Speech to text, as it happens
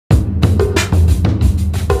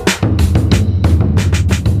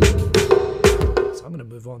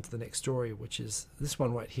on to the next story, which is this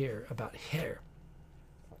one right here about hair.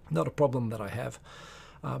 Not a problem that I have,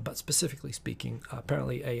 but specifically speaking,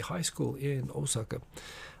 apparently a high school in Osaka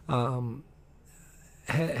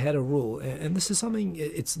had a rule, and this is something,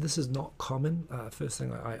 this is not common. First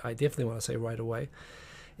thing I definitely want to say right away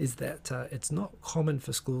is that it's not common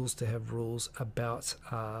for schools to have rules about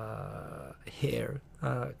hair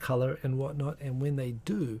color and whatnot, and when they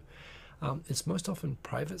do, it's most often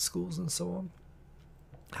private schools and so on.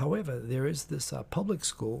 However, there is this public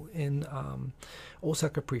school in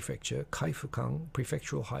Osaka Prefecture, Kaifukan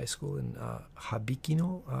Prefectural High School in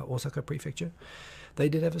Habikino, Osaka Prefecture. They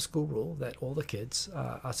did have a school rule that all the kids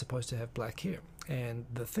are supposed to have black hair. And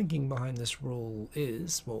the thinking behind this rule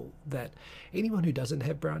is, well, that anyone who doesn't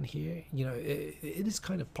have brown hair, you know, it is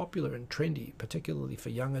kind of popular and trendy, particularly for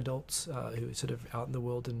young adults who are sort of out in the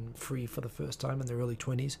world and free for the first time in their early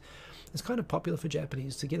 20s. It's kind of popular for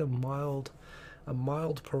Japanese to get a mild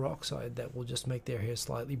peroxide that will just make their hair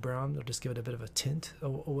slightly brown, or just give it a bit of a tint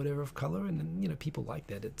or whatever of color, and you know, people like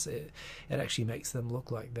that. It actually makes them look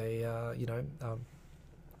like they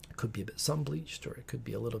could be a bit sun bleached, or it could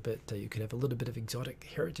be a little bit you could have a little bit of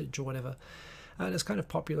exotic heritage or whatever, and it's kind of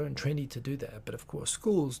popular and trendy to do that. But of course,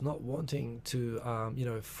 schools not wanting to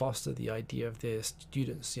foster the idea of their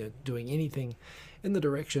students doing anything in the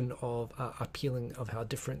direction of appealing of how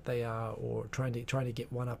different they are, or trying to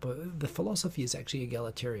get one up. The philosophy is actually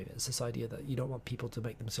egalitarian. It's this idea that you don't want people to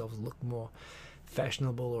make themselves look more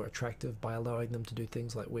fashionable or attractive by allowing them to do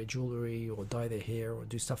things like wear jewelry or dye their hair or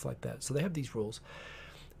do stuff like that. So they have these rules.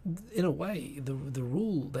 In a way, the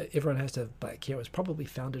rule that everyone has to have black hair is probably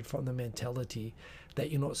founded from the mentality that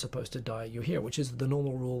you're not supposed to dye your hair, which is the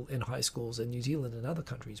normal rule in high schools in New Zealand and other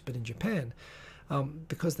countries. But in Japan,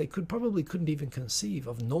 because they couldn't even conceive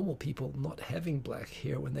of normal people not having black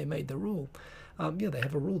hair when they made the rule, they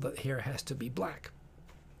have a rule that hair has to be black.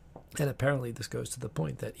 And apparently this goes to the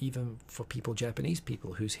point that even for Japanese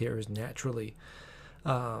people whose hair is naturally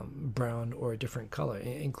brown or a different color,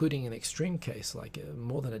 including an extreme case like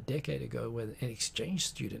more than a decade ago, when an exchange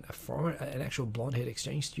student, an actual blonde-haired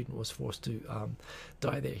exchange student, was forced to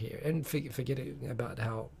dye their hair. And forgetting about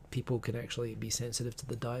how people can actually be sensitive to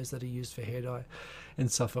the dyes that are used for hair dye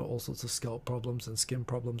and suffer all sorts of scalp problems and skin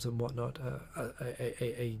problems and whatnot.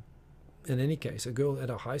 In any case, a girl at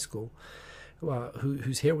a high school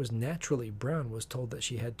whose hair was naturally brown was told that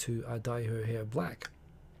she had to dye her hair black.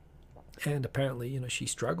 And apparently, she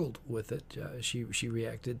struggled with it. She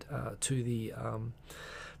reacted to the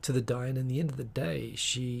dye, and in the end of the day,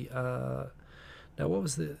 she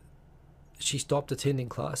stopped attending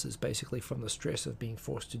classes basically from the stress of being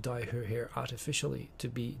forced to dye her hair artificially to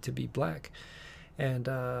be black, and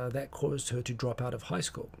that caused her to drop out of high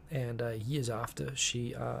school. And years after,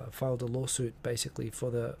 she filed a lawsuit basically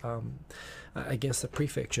for the against the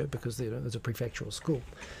prefecture, because there's a prefectural school,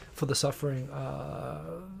 for the suffering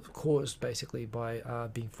caused basically by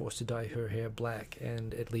being forced to dye her hair black,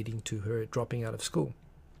 and it leading to her dropping out of school.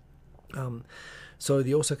 So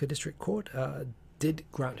the Osaka District Court did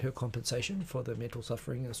grant her compensation for the mental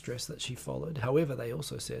suffering and stress that she followed. However, they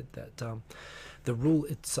also said that the rule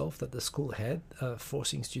itself that the school had,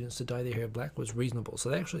 forcing students to dye their hair black, was reasonable. So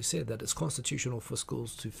they actually said that it's constitutional for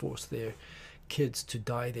schools to force their kids to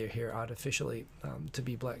dye their hair artificially to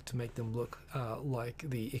be black, to make them look like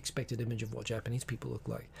the expected image of what Japanese people look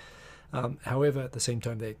like. However, at the same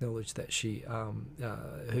time, they acknowledged that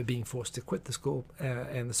her being forced to quit the school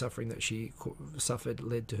and the suffering that she suffered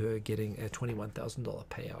led to her getting a $21,000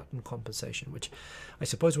 payout in compensation, which I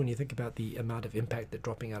suppose, when you think about the amount of impact that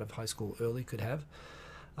dropping out of high school early could have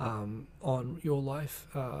on your life,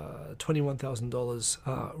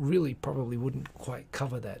 $21,000 really probably wouldn't quite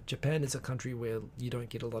cover that. Japan is a country where you don't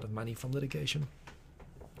get a lot of money from litigation.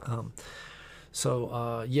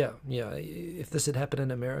 If this had happened in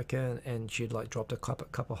America and she'd like dropped a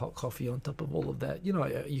cup of hot coffee on top of all of that,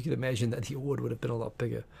 you can imagine that the award would have been a lot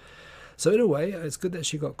bigger. So in a way, it's good that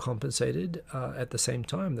she got compensated. At the same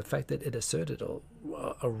time, the fact that it asserted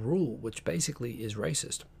a rule which basically is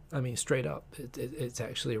racist. I mean, straight up, it's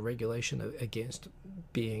actually a regulation against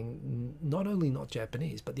being not only not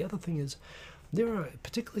Japanese, but the other thing is, there are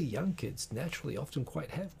particularly young kids naturally often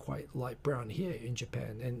have quite light brown hair in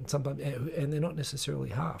Japan, and sometimes, and they're not necessarily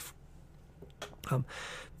half.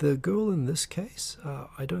 The girl in this case,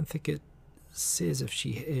 I don't think it says if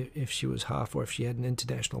she was half or if she had an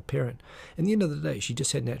international parent. In the end of the day, she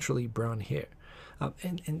just had naturally brown hair,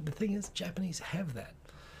 and the thing is, Japanese have that.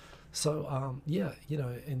 So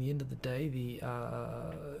in the end of the day, the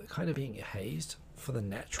kind of being hazed for the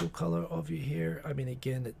natural color of your hair. I mean,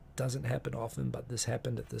 again, it doesn't happen often, but this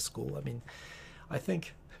happened at this school. I mean, I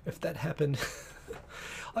think if that happened,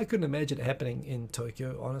 I couldn't imagine it happening in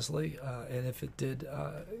Tokyo, honestly. And if it did,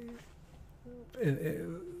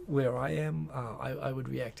 where I am, I would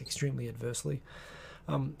react extremely adversely.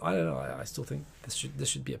 I don't know. I still think this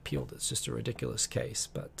should be appealed. It's just a ridiculous case.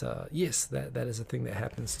 But yes, that is a thing that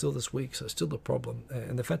happens still this week. So still the problem,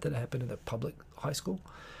 and the fact that it happened in a public high school,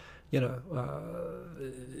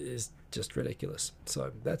 is just ridiculous.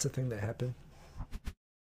 So that's a thing that happened.